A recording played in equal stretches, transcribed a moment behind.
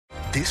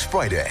This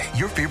Friday,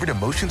 your favorite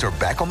emotions are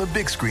back on the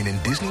big screen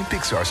in Disney and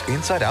Pixar's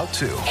Inside Out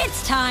 2.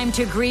 It's time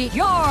to greet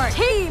your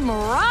Team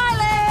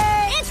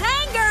Riley. It's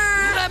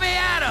anger. Let me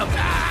at him.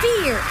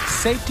 Fear.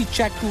 Safety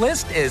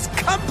checklist is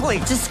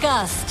complete.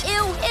 Disgust.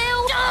 Ew.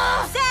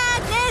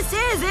 Sadness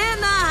is in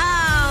the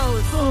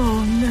house.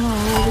 Oh, no.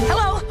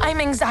 Hello, I'm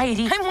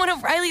anxiety. I'm one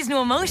of Riley's new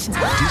emotions.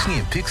 Disney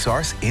and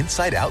Pixar's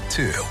Inside Out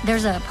 2.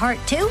 There's a part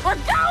 2? We're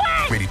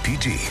going! Rated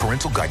PG.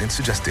 Parental guidance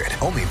suggested.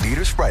 Only in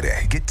theaters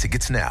Friday. Get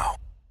tickets now.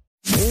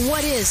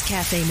 What is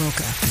Cafe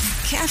Mocha?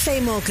 Cafe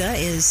Mocha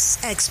is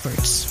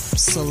experts,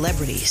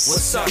 celebrities.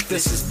 What's up?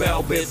 This is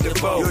Belle Biv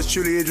DeVoe. Yours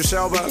truly, Idris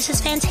Elba. This is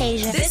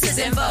Fantasia. This is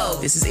In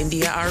Vogue. This is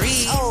India Ari.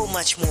 So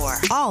much more.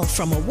 All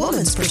from a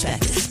woman's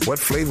perspective. What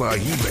flavor are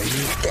you, baby?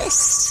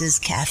 This is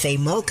Cafe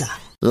Mocha.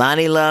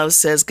 Lonnie Love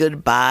says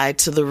goodbye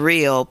to the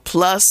real.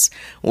 Plus,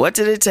 what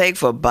did it take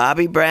for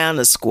Bobby Brown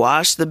to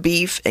squash the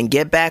beef and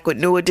get back with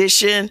New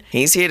Edition?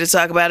 He's here to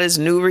talk about his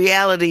new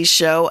reality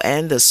show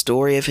and the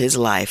story of his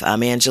life.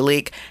 I'm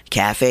Angelique.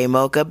 Cafe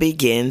Mocha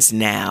begins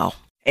now.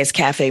 It's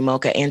Cafe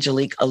Mocha,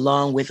 Angelique,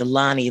 along with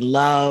Lonnie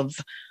Love.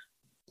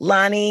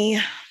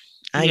 Lonnie,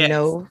 I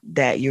know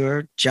that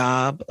your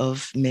job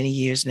of many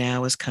years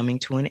now is coming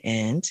to an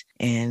end,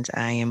 and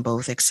I am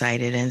both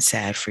excited and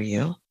sad for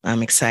you.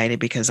 I'm excited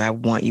because I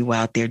want you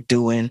out there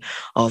doing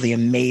all the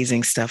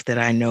amazing stuff that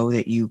I know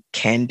that you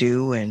can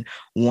do and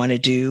want to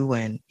do,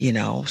 and,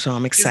 so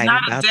I'm excited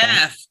about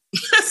that.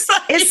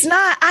 It's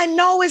not, I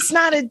know it's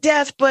not a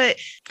death, but.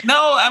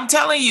 No, I'm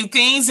telling you,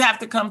 things have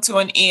to come to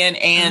an end.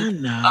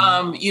 And,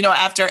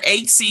 after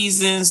 8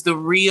 seasons, The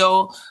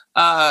Real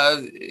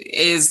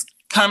is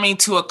coming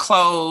to a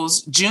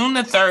close. June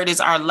the 3rd is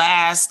our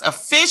last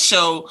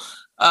official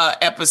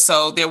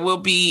episode. There will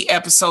be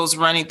episodes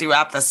running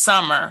throughout the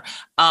summer,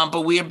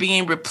 but we are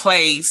being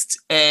replaced.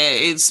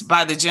 It's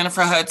by the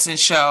Jennifer Hudson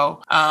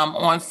Show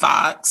on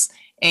Fox.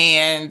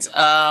 And,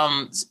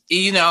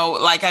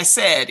 like I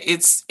said,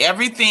 it's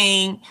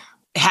everything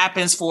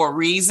happens for a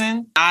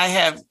reason. I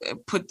have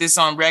put this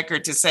on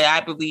record to say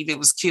I believe it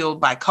was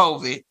killed by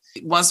COVID.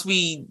 Once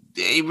we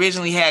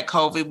originally had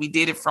COVID, we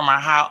did it from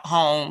our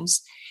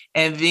homes.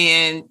 And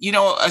then,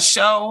 a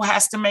show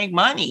has to make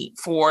money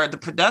for the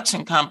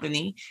production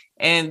company.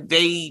 And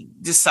they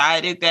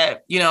decided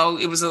that,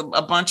 it was a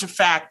bunch of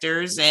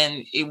factors,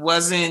 and it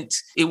wasn't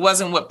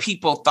what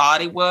people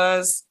thought it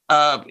was.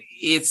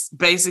 It's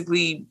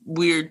basically,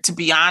 to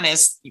be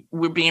honest,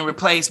 we're being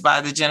replaced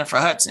by the Jennifer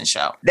Hudson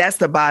Show. That's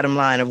the bottom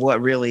line of what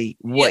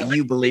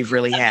you believe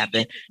really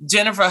happened.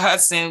 Jennifer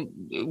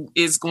Hudson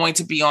is going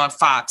to be on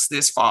Fox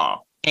this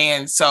fall.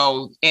 And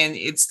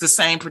it's the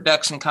same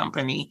production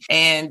company.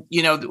 And,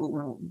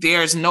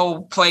 there's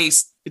no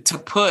place to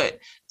put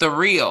The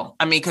Real.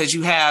 I mean, because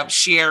you have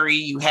Sherry,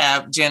 you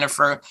have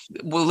Jennifer.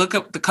 Well, look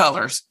up the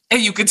colors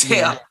and you could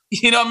tell. Yeah.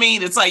 You know what I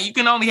mean? It's like you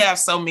can only have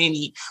so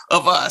many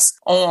of us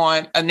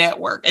on a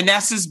network. And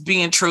that's just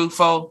being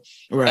truthful.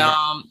 Right.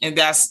 And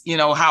that's,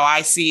 how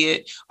I see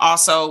it.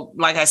 Also,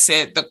 like I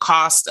said, the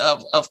cost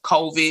of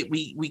COVID,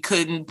 we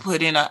couldn't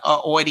put in an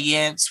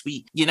audience.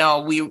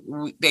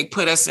 They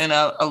put us in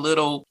a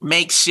little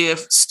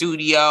makeshift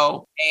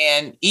studio.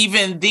 And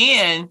even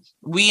then,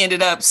 we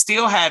ended up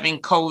still having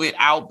COVID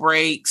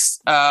outbreaks.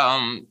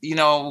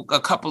 A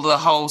couple of the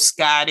hosts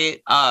got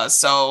it.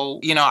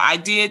 I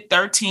did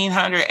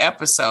 1,300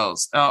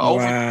 episodes,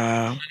 over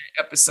 1,300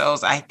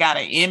 episodes. I got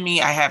an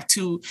Emmy. I have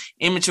 2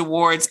 Image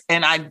Awards,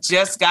 and I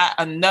just got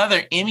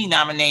another Emmy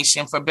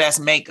nomination for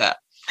Best Makeup.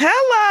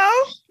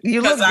 Hello.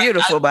 You look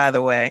beautiful, by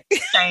the way.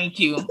 Thank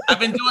you. I've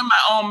been doing my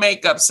own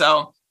makeup,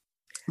 so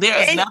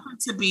there is nothing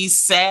to be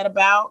sad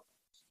about.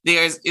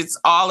 It's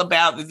all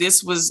about,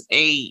 this was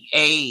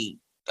a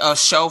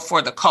show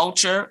for the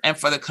culture and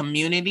for the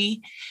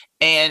community.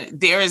 And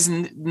there is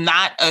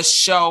not a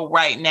show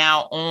right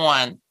now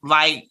on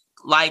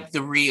like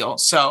The Real.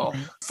 So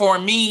for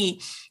me,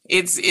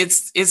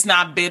 it's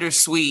not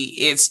bittersweet.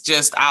 It's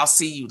just, I'll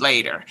see you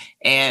later.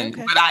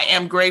 But I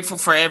am grateful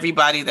for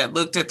everybody that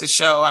looked at the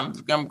show.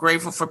 I'm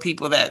grateful for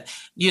people that,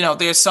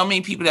 there's so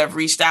many people that have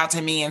reached out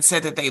to me and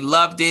said that they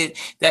loved it,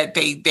 that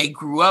they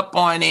grew up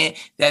on it,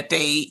 that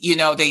they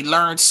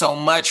learned so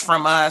much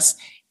from us.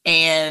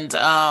 And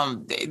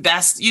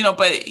that's,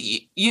 but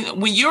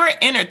when you're an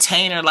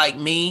entertainer like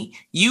me,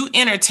 you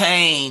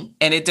entertain,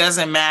 and it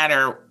doesn't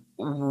matter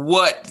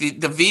what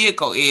the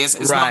vehicle is,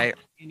 as long as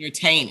it's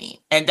entertaining.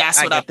 And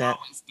that's what I've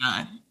always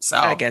done. So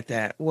I get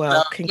that.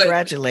 Well,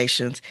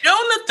 congratulations. June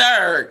the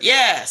 3rd.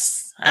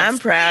 Yes. I'm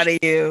proud of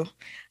you.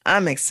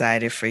 I'm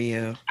excited for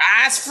you.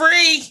 Eyes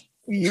free.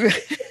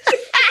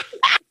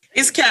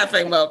 It's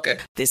Cafe Mocha.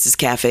 This is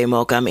Cafe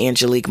Mocha. I'm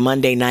Angelique.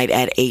 Monday night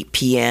at 8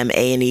 p.m.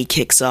 A&E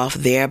kicks off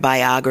their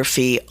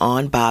biography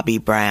on Bobby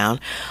Brown.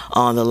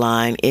 On the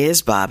line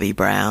is Bobby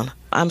Brown.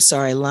 I'm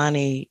sorry,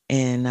 Lonnie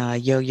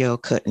and Yo-Yo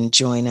couldn't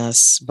join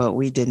us, but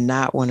we did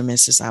not want to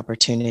miss this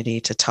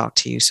opportunity to talk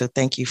to you. So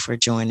thank you for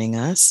joining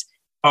us.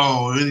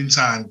 Oh,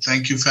 anytime.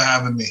 Thank you for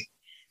having me.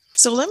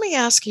 So let me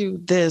ask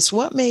you this.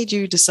 What made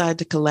you decide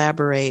to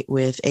collaborate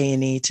with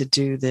A&E to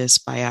do this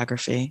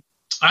biography?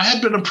 I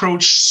had been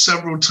approached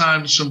several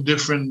times from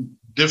different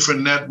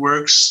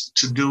networks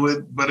to do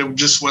it, but it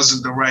just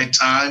wasn't the right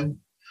time.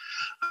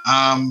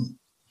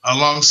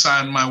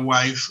 Alongside my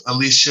wife,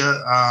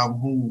 Alicia,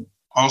 who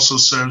also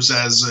serves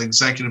as an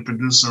executive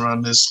producer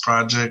on this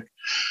project,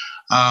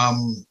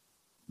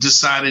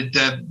 decided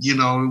that,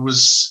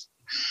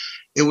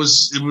 it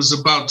was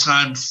about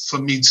time for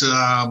me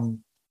to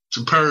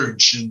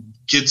purge and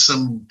get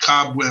some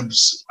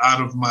cobwebs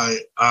out of my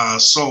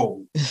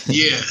soul.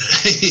 Yeah.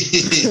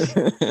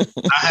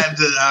 I had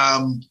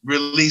to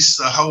release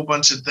a whole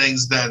bunch of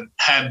things that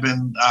had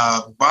been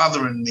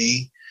bothering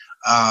me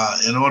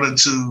in order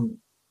to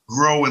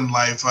grow in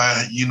life.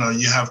 You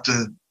have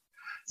to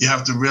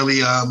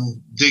really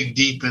dig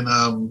deep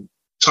and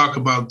talk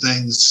about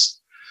things,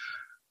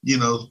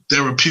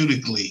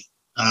 therapeutically.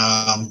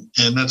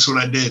 And that's what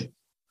I did.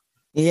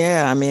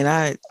 Yeah, I mean,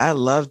 I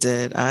loved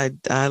it. I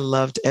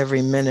loved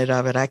every minute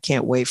of it. I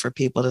can't wait for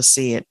people to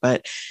see it.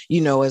 But,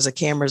 as the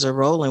cameras are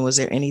rolling, was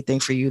there anything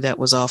for you that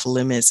was off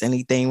limits?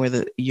 Anything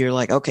where you're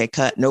like, okay,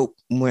 cut, nope,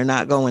 we're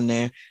not going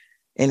there?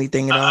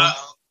 Anything at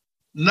all?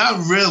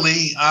 Not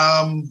really.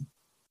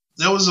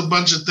 There was a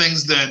bunch of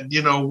things that,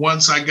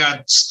 once I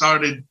got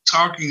started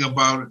talking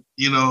about it,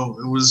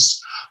 it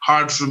was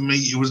hard for me.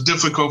 It was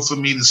difficult for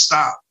me to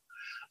stop.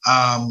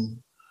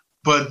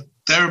 But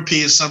therapy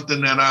is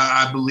something that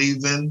I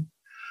believe in.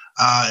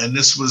 And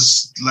this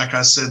was, like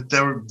I said,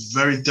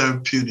 very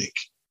therapeutic.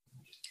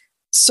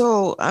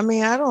 So, I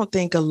mean, I don't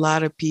think a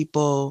lot of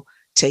people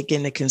take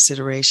into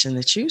consideration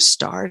that you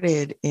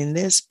started in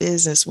this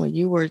business when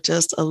you were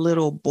just a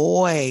little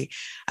boy.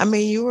 I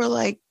mean, you were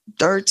like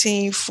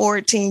 13,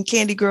 14,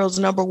 Candy Girls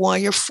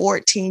 #1. You're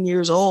 14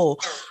 years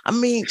old. I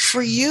mean,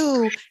 for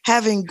you,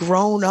 having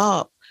grown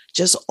up,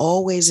 just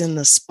always in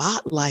the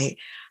spotlight,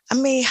 I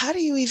mean, how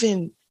do you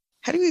even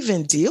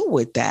deal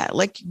with that?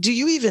 Like, do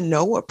you even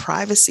know what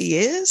privacy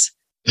is?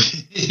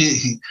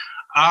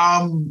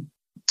 I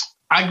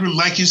grew,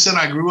 like you said,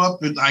 I grew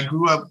up, in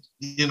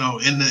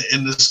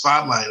the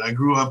spotlight. I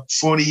grew up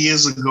 40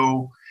 years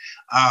ago,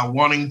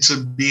 wanting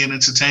to be an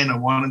entertainer,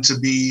 wanting to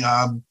be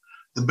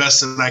the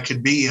best that I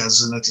could be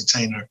as an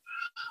entertainer.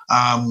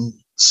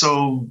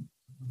 So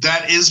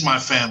that is my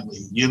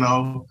family,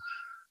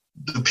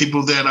 the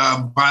people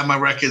that buy my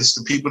records,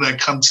 the people that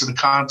come to the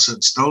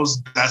concerts,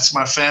 that's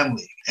my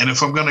family. And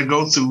if I'm going to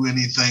go through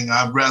anything,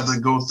 I'd rather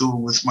go through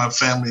it with my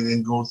family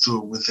than go through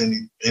it with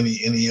any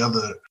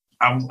other.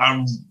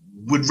 I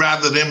would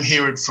rather them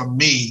hear it from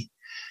me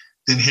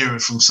than hear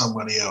it from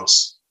somebody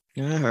else.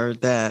 I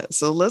heard that.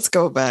 So let's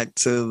go back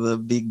to the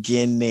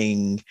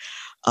beginning.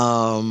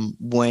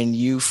 When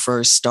you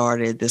first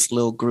started this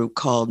little group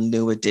called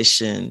New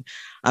Edition.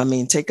 I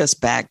mean, take us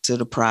back to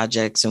the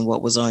projects and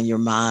what was on your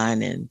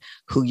mind and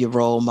who your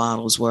role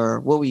models were.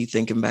 What were you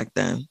thinking back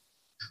then?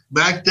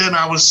 Back then,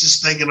 I was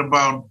just thinking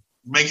about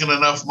making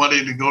enough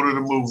money to go to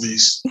the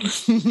movies,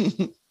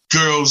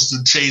 girls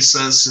to chase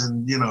us.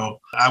 And,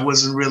 I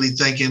wasn't really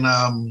thinking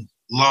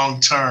long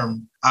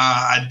term.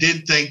 I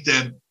did think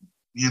that,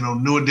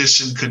 New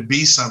Edition could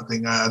be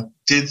something. I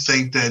did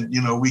think that,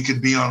 we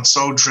could be on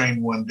Soul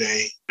Train one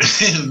day.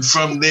 And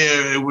from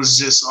there, it was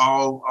just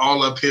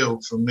all uphill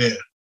from there.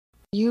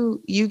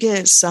 You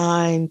get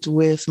signed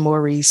with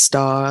Maurice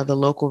Starr, the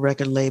local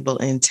record label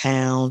in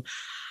town.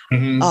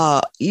 Mm-hmm.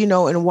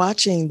 And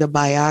watching the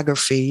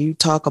biography, you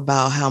talk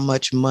about how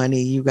much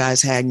money you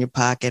guys had in your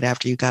pocket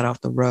after you got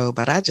off the road.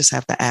 But I just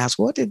have to ask,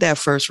 what did that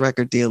first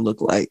record deal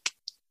look like?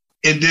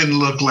 It didn't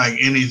look like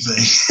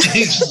anything.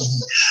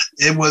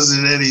 It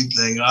wasn't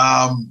anything.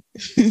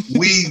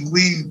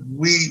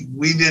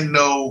 We didn't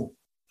know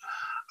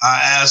our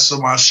ass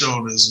from our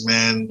shoulders,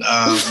 man.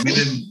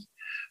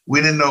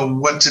 We didn't know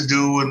what to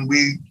do, and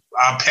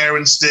our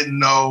parents didn't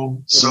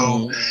know.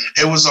 So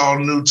It was all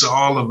new to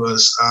all of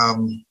us.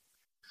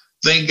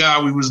 Thank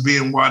God we was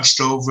being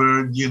watched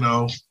over,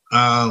 by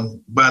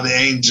the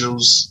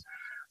angels,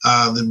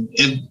 the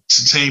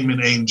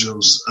entertainment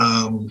angels.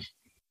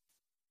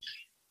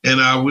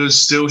 And we're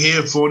still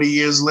here 40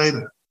 years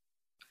later.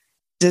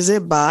 Does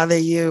it bother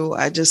you?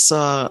 I just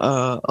saw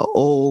an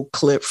old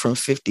clip from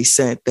 50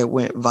 Cent that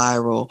went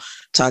viral,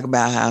 talk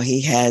about how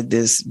he had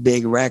this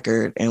big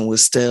record and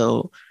was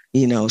still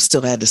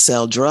had to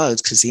sell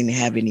drugs because he didn't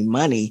have any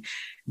money.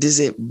 Does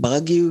it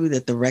bug you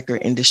that the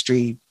record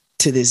industry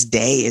to this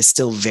day is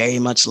still very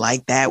much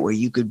like that, where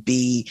you could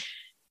be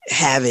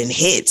having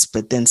hits,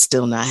 but then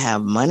still not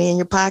have money in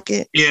your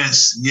pocket?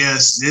 Yes.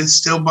 It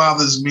still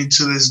bothers me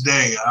to this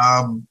day.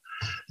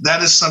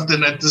 That is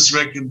something that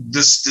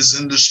this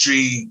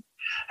industry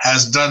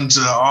has done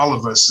to all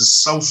of us. It's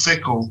so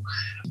fickle.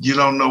 You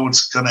don't know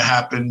what's going to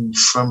happen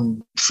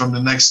from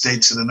the next day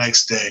to the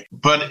next day.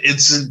 But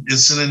it's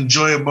an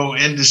enjoyable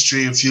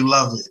industry if you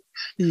love it.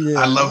 Yeah.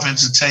 I love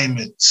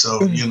entertainment. So,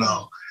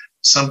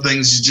 some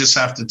things you just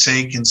have to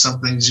take, and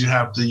some things you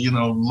have to,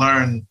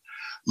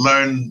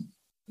 learn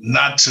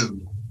not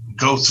to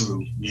go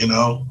through,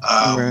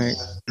 Right.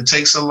 It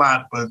takes a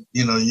lot, but,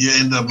 you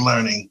end up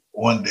learning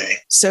one day.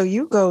 So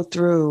you go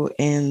through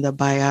in the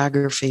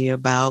biography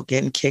about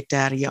getting kicked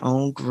out of your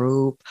own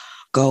group,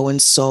 going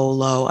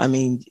solo. I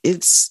mean,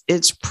 it's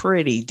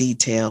pretty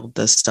detailed,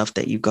 the stuff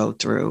that you go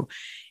through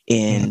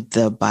in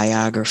the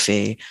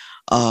biography.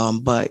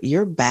 But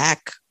you're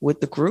back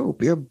with the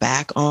group. You're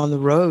back on the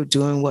road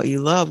doing what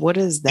you love. What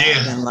has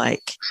that been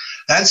like?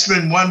 That's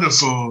been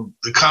wonderful.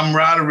 The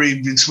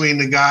camaraderie between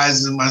the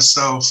guys and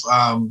myself.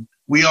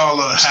 We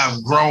all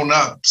have grown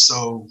up.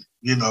 So,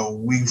 you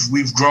know,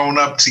 we've grown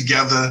up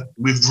together.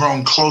 We've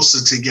grown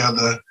closer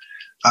together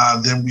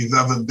than we've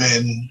ever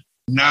been.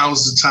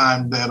 Now's the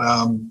time that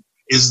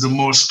is the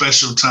more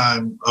special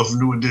time of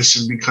New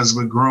Edition, because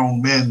we're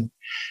grown men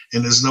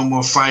and there's no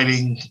more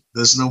fighting.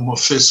 There's no more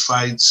fist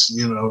fights.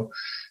 You know,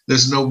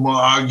 there's no more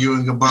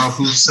arguing about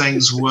who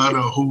sings what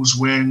or who's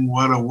wearing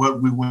what or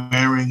what we're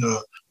wearing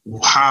or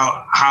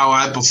how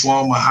I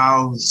perform or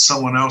how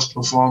someone else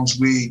performs.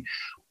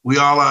 We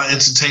all are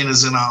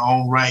entertainers in our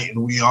own right,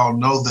 and we all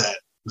know that.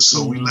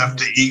 So we left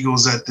the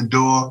egos at the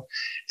door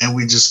and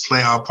we just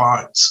play our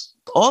parts.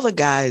 All the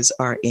guys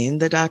are in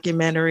the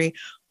documentary,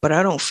 but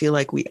I don't feel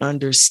like we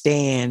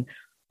understand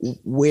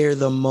where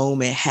the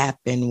moment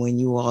happened when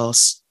you all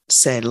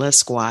said, let's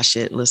squash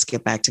it, let's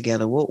get back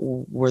together. What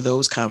were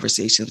those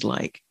conversations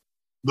like?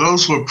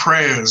 Those were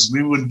prayers.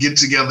 We would get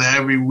together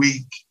every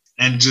week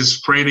and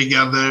just pray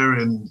together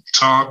and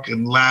talk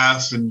and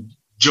laugh and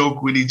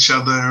joke with each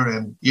other.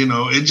 And, you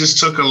know, it just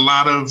took a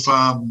lot of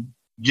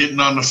getting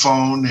on the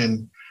phone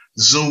and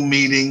Zoom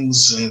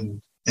meetings and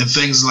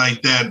things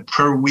like that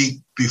per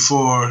week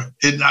before.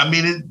 It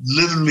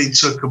literally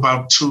took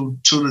about two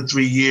to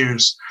 3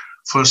 years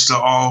for us to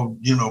all,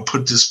 you know,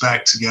 put this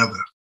back together.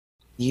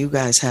 You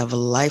guys have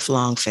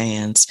lifelong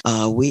fans.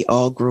 We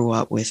all grew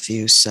up with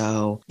you.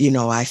 So, you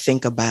know, I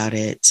think about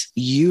it.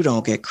 You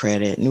don't get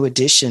credit. New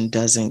Edition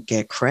doesn't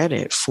get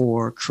credit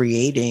for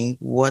creating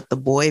what the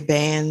boy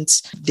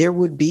bands. There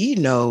would be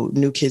no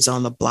New Kids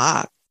on the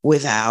Block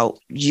without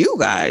you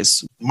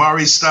guys.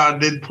 Maurice Starr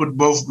did put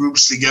both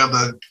groups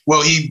together.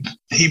 Well, he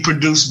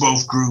produced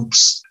both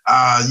groups.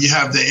 You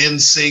have the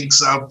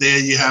NSYNCs out there.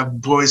 You have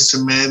Boyz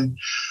II Men.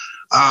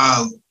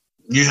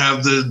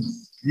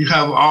 You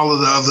have all of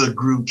the other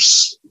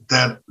groups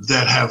that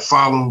have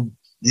followed,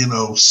 you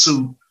know,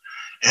 suit.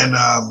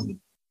 And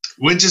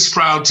we're just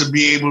proud to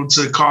be able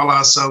to call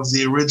ourselves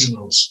the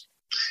originals.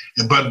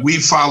 But we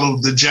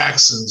followed the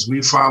Jacksons.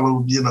 We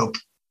followed, you know,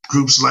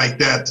 groups like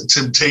that, the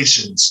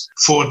Temptations,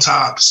 Four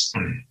Tops.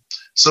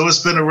 So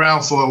it's been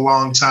around for a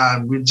long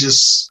time. We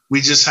just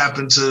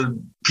happen to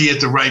be at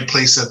the right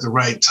place at the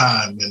right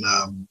time.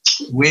 And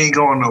we ain't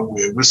going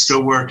nowhere. We're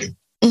still working.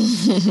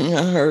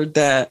 I heard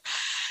that.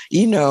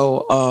 You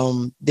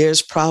know,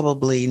 there's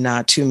probably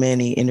not too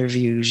many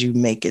interviews you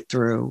make it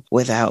through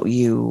without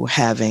you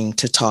having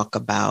to talk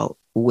about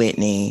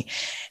Whitney.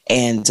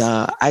 And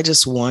I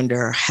just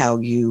wonder how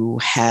you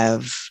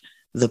have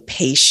the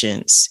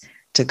patience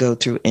to go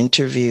through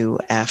interview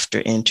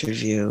after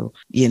interview,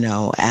 you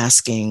know,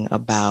 asking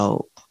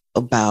about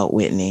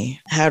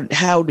Whitney.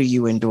 How do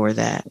you endure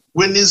that?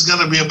 Whitney's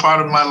going to be a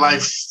part of my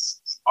life,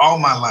 all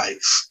my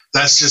life.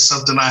 That's just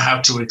something I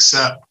have to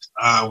accept.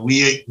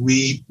 We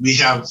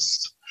have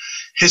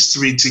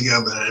history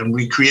together, and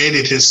we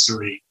created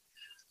history.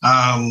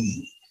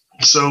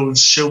 So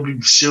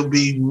she'll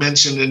be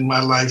mentioned in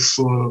my life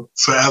for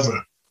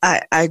forever.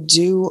 I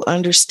do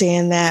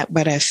understand that,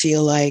 but I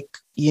feel like,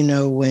 you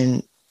know,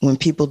 when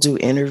people do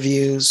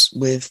interviews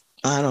with,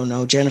 I don't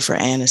know, Jennifer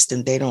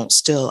Aniston, they don't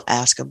still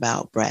ask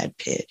about Brad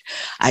Pitt.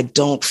 I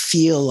don't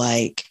feel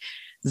like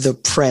the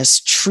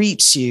press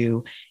treats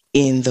you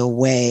in the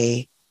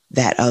way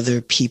that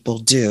other people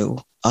do.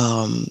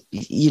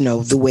 You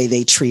know, the way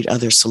they treat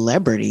other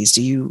celebrities.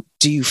 Do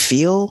you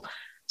feel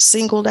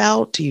singled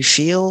out? Do you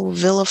feel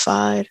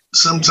vilified?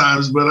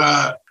 Sometimes, but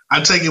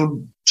I take it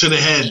to the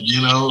head.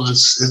 You know,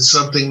 it's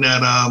something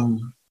that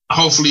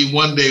hopefully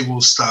one day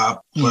will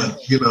stop.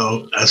 But you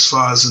know, as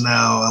far as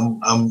now,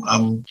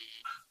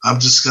 I'm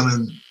just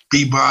gonna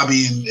be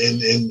Bobby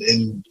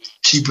and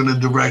keep in the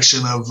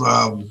direction of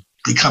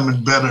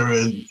becoming better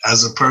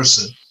as a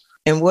person.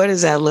 And what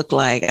does that look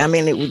like? I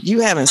mean, you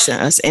haven't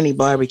sent us any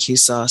barbecue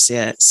sauce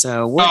yet.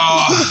 So what?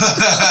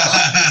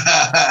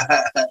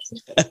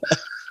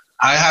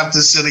 I have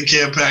to send a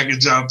care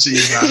package out to you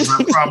guys.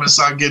 I promise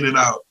I'll get it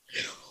out.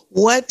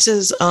 What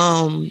does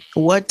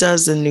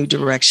the New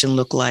Direction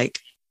look like?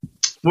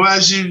 Well,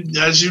 as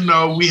you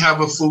know, we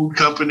have a food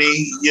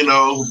company, you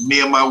know,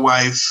 me and my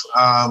wife,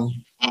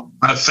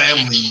 my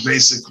family,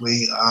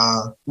 basically.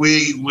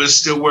 We're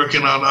still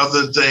working on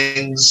other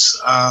things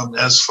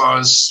as far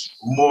as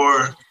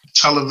more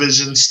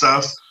television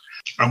stuff.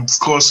 Of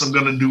course, I'm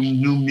going to do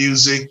new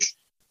music.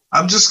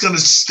 I'm just going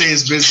to stay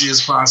as busy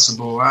as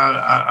possible.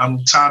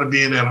 I'm tired of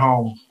being at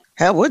home.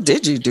 Hell, what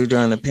did you do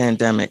during the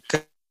pandemic?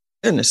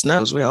 Goodness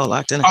knows, we're all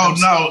locked in. Oh,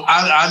 no,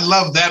 I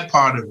love that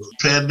part of it.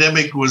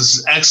 Pandemic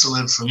was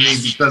excellent for me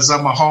because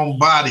I'm a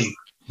homebody.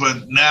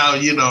 But now,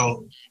 you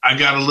know, I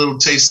got a little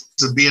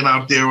taste of being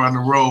out there on the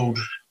road.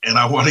 and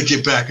I want to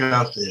get back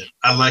out there.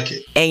 I like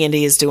it.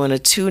 A&E is doing a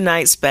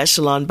 2-night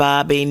special on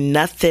Bobby.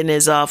 Nothing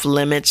is off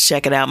limits.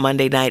 Check it out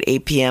Monday night,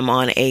 8 p.m.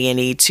 on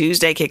A&E.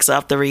 Tuesday kicks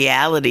off the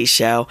reality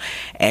show,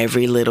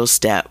 Every Little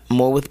Step.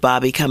 More with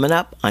Bobby coming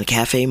up on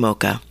Cafe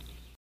Mocha.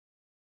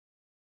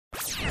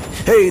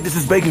 Hey, this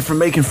is Bacon from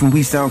Macon from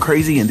We Sound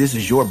Crazy, and this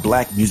is your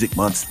Black Music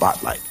Month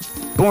Spotlight.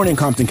 Born in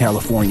Compton,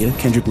 California,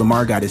 Kendrick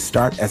Lamar got his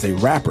start as a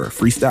rapper,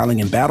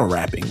 freestyling and battle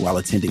rapping while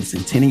attending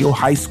Centennial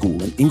High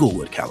School in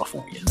Inglewood,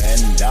 California.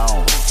 Man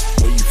down,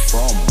 where you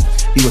from?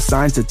 He was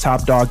signed to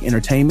Top Dog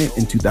Entertainment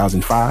in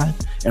 2005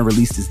 and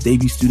released his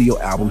debut studio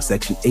album,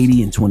 Section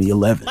 80, in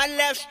 2011. My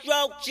left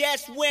stroke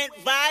just went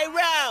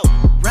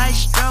viral. Right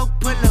stroke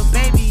put a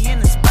baby in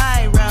a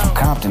spiral. From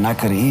Compton, I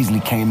could have easily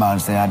came out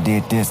and said, I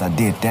did this, I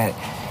did that.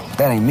 But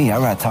that ain't me.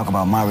 I'd rather talk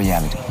about my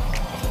reality.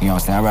 You know what I'm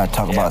saying? I'd rather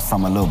talk about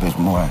something a little bit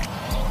more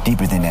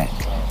deeper than that.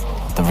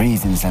 The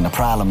reasons and the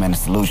problem and the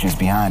solutions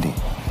behind it.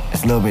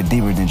 It's a little bit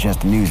deeper than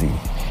just the music.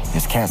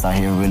 There's cats out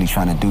here really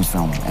trying to do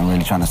something and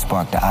really trying to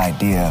spark the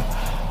idea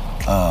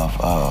of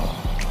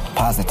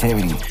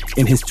positivity.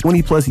 In his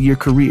 20-plus year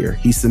career,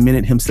 he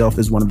cemented himself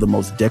as one of the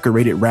most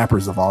decorated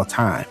rappers of all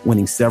time,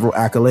 winning several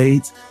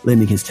accolades,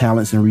 lending his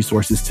talents and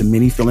resources to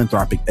many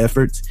philanthropic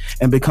efforts,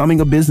 and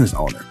becoming a business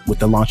owner with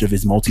the launch of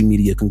his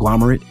multimedia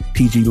conglomerate,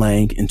 PG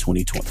Lang, in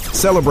 2020.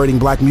 Celebrating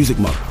Black Music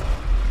Month.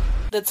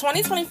 The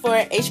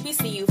 2024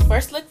 HBCU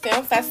First Look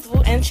Film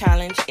Festival and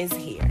Challenge is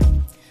here.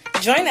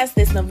 Join us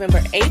this November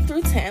 8th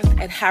through 10th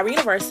at Howard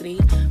University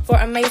for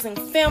amazing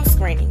film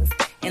screenings,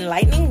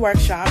 enlightening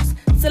workshops,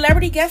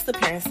 celebrity guest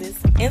appearances,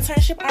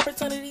 internship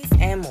opportunities,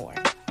 and more.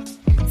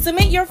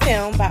 Submit your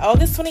film by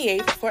August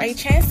 28th for a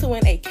chance to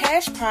win a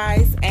cash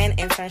prize and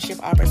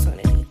internship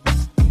opportunity.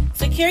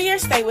 Secure your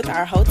stay with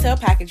our hotel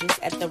packages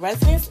at the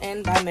Residence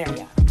Inn by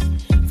Marriott.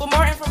 For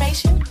more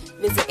information,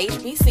 visit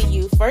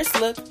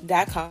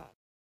hbcufirstlook.com.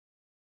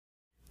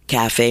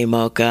 Cafe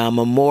Mocha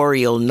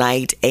Memorial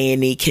Night.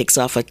 A&E kicks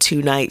off a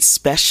 2-night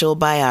special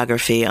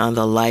biography on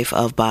the life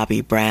of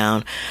Bobby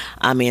Brown.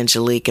 I'm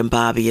Angelique, and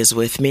Bobby is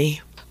with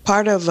me.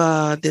 Part of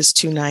this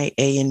 2-night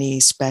A&E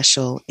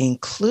special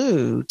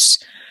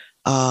includes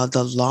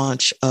the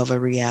launch of a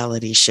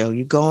reality show.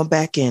 You going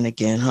back in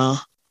again, huh?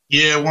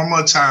 Yeah, one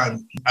more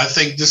time. I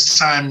think this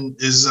time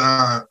is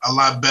a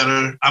lot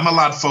better. I'm a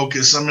lot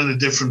focused. I'm in a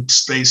different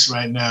space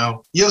right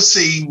now. You'll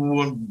see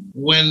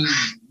when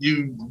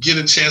you get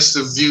a chance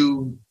to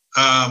view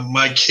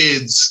my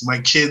kids.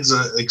 My kids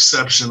are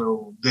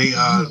exceptional. They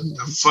are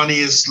the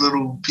funniest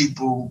little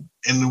people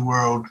in the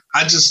world.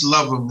 I just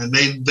love them, and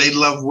they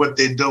love what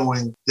they're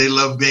doing. They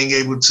love being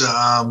able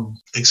to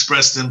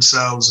express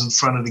themselves in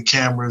front of the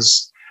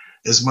cameras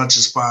as much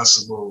as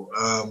possible.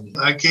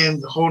 I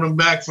can't hold them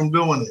back from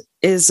doing it.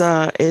 Is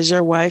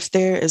your wife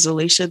there? Is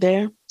Alicia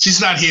there? She's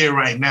not here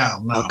right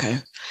now, no. Okay.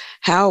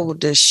 How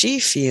does she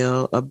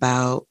feel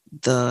about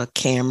the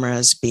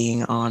cameras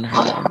being on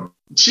her?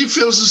 She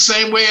feels the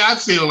same way I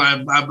feel,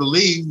 I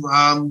believe.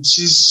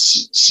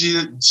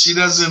 She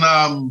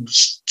doesn't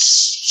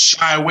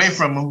shy away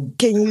from them.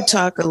 Can you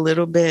talk a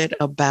little bit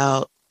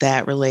about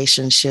that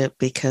relationship?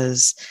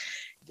 Because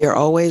there are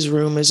always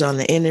rumors on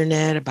the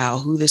internet about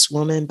who this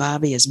woman,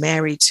 Bobby, is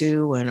married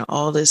to and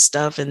all this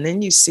stuff. And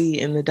then you see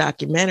in the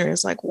documentary,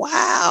 it's like,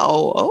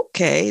 wow,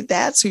 okay,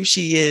 that's who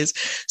she is.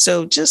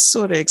 So just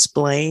sort of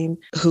explain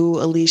who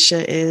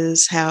Alicia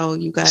is, how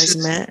you guys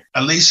met.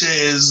 Alicia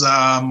is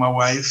my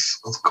wife,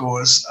 of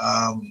course,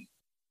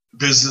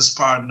 business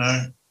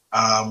partner.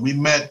 We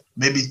met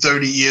maybe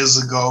 30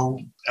 years ago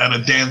at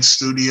a dance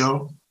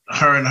studio.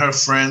 Her and her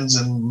friends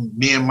and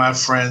me and my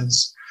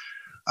friends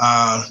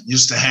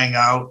used to hang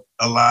out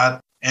a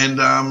lot. And,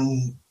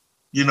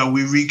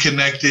 we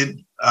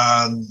reconnected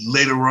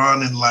later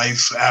on in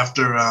life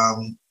after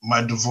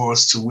my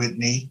divorce to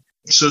Whitney.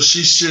 So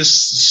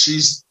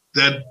she's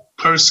that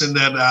person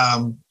that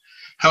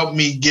helped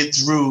me get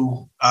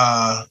through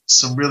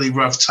some really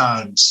rough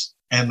times.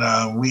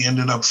 And we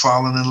ended up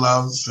falling in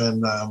love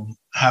and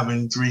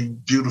having 3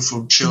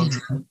 beautiful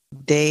children.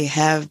 They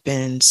have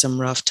been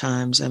some rough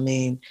times. I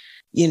mean,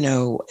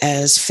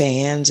 as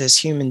fans, as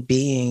human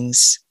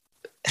beings,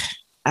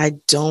 I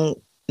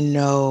don't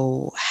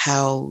know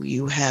how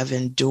you have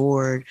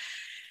endured,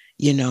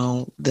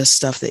 the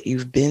stuff that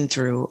you've been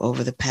through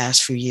over the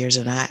past few years.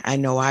 And I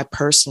know I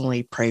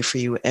personally pray for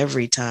you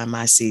every time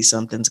I see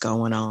something's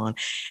going on.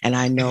 And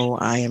I know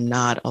I am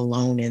not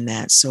alone in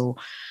that. So,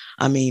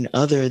 I mean,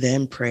 other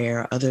than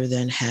prayer, other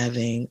than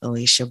having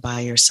Alicia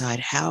by your side,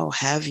 how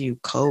have you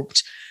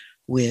coped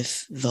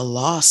with the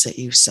loss that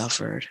you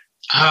suffered?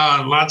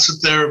 Lots of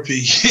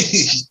therapy.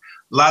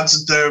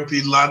 Lots of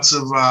therapy, lots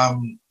of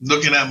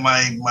looking at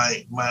my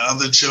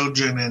other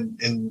children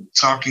and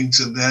talking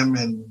to them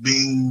and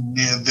being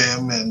near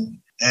them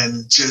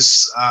and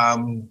just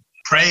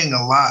praying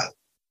a lot.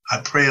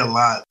 I pray a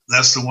lot.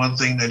 That's the one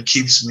thing that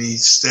keeps me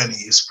steady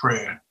is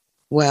prayer.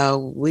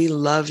 Well, we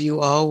love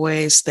you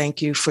always.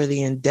 Thank you for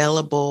the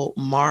indelible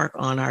mark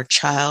on our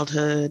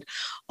childhood,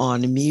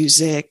 on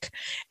music,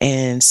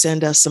 and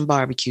send us some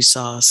barbecue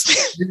sauce.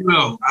 You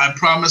will. I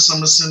promise I'm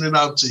going to send it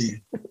out to you.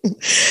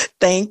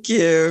 Thank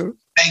you.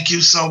 Thank you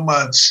so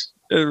much.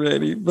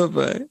 Alrighty.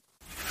 Bye-bye.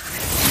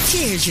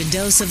 Here's your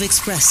dose of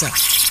espresso.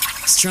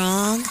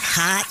 Strong,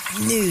 hot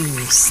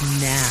news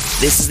now.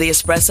 This is The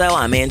Espresso.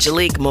 I'm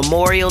Angelique.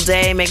 Memorial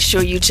Day. Make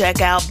sure you check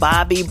out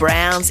Bobby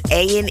Brown's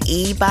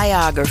A&E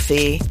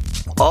biography.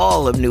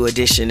 All of New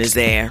Edition is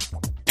there.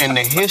 In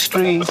the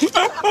history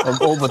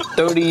of over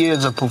 30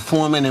 years of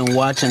performing and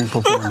watching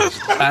performance,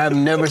 I have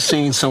never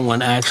seen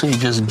someone actually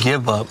just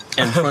give up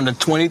in front of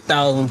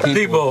 20,000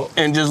 people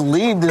and just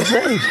leave the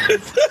stage.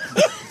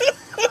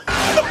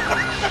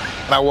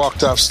 I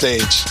walked off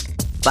stage.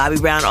 Bobby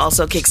Brown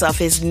also kicks off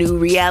his new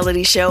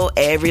reality show,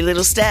 Every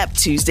Little Step,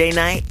 Tuesday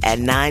night at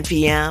 9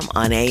 p.m.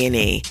 on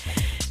A&E.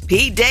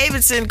 Pete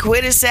Davidson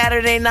quit his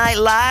Saturday Night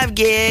Live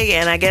gig,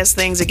 and I guess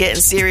things are getting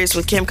serious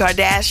with Kim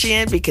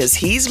Kardashian because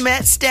he's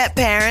met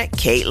step-parent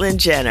Caitlyn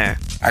Jenner.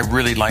 I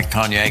really liked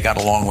Kanye,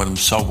 got along with him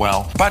so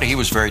well, but he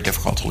was very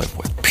difficult to live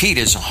with. Pete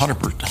is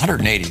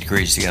 180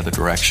 degrees the other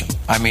direction.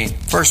 I mean,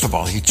 first of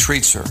all, he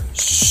treats her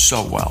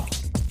so well.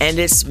 And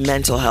it's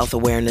Mental Health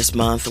Awareness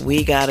Month.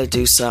 We got to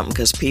do something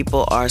because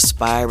people are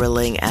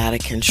spiraling out of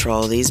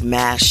control. These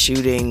mass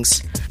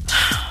shootings.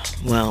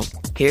 Well,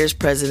 here's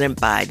President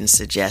Biden's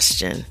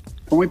suggestion.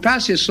 When we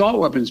passed the assault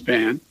weapons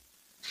ban,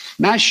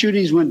 mass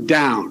shootings went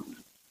down.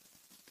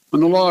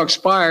 When the law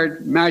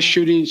expired, mass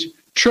shootings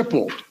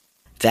tripled.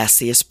 That's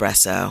The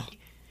Espresso.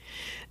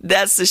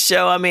 That's the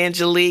show. I'm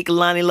Angelique.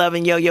 Lonnie Love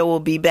and Yo-Yo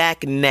will be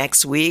back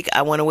next week.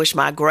 I want to wish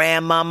my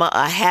grandmama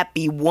a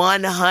happy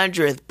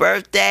 100th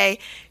birthday.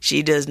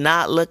 She does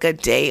not look a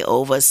day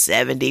over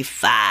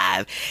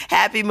 75.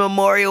 Happy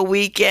Memorial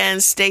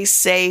Weekend. Stay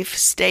safe.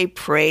 Stay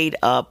prayed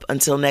up.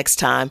 Until next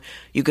time,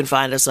 you can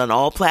find us on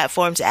all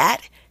platforms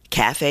at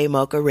Cafe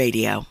Mocha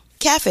Radio.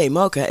 Cafe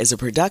Mocha is a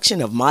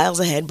production of Miles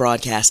Ahead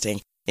Broadcasting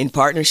in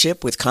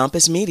partnership with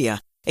Compass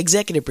Media.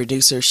 Executive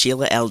producer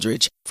Sheila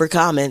Eldridge. For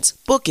comments,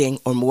 booking,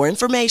 or more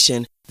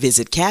information,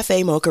 visit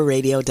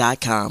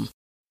cafemocharadio.com.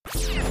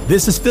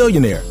 This is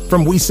Fillionaire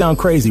from We Sound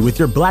Crazy with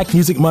your Black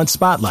Music Month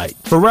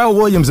Spotlight. Pharrell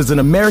Williams is an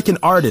American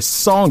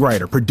artist,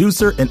 songwriter,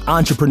 producer, and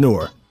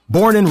entrepreneur.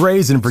 Born and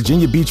raised in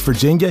Virginia Beach,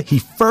 Virginia, he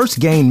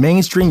first gained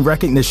mainstream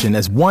recognition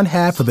as one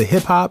half of the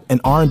hip-hop and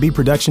R&B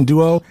production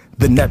duo,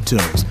 The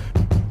Neptunes,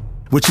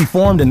 which he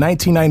formed in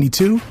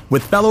 1992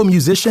 with fellow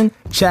musician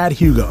Chad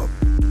Hugo.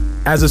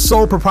 As a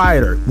sole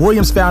proprietor,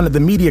 Williams founded the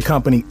media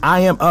company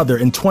I Am Other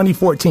in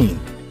 2014,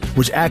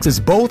 which acts as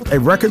both a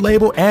record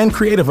label and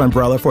creative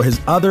umbrella for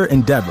his other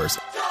endeavors.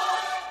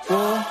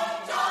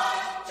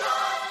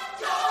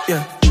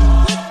 Yeah.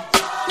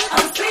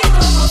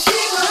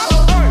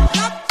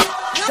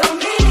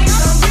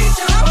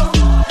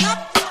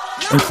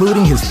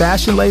 Including his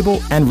fashion label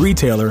and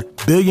retailer,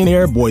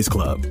 Billionaire Boys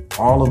Club.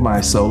 All of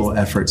my solo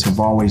efforts have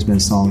always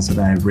been songs that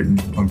I have written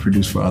and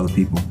produced for other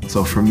people.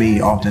 So for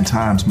me,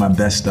 oftentimes, my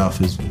best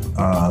stuff is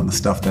the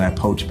stuff that I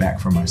poach back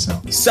for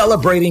myself.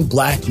 Celebrating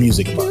Black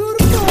Music Month.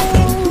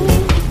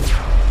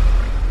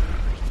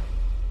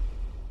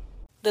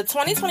 The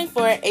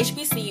 2024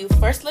 HBCU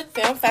First Look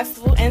Film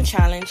Festival and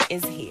Challenge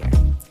is here.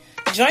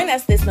 Join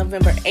us this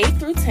November 8th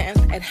through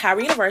 10th at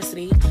Howard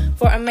University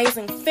for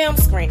amazing film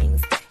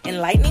screenings,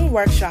 enlightening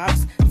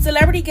workshops,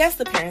 celebrity guest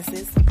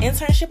appearances,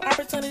 internship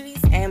opportunities,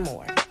 and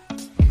more.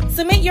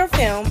 Submit your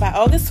film by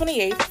August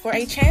 28th for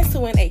a chance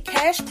to win a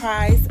cash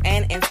prize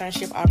and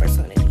internship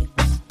opportunity.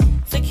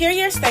 Secure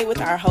your stay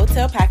with our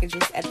hotel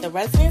packages at the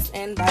Residence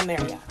Inn by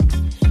Marriott.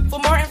 For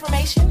more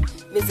information,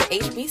 visit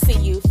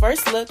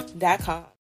hbcufirstlook.com.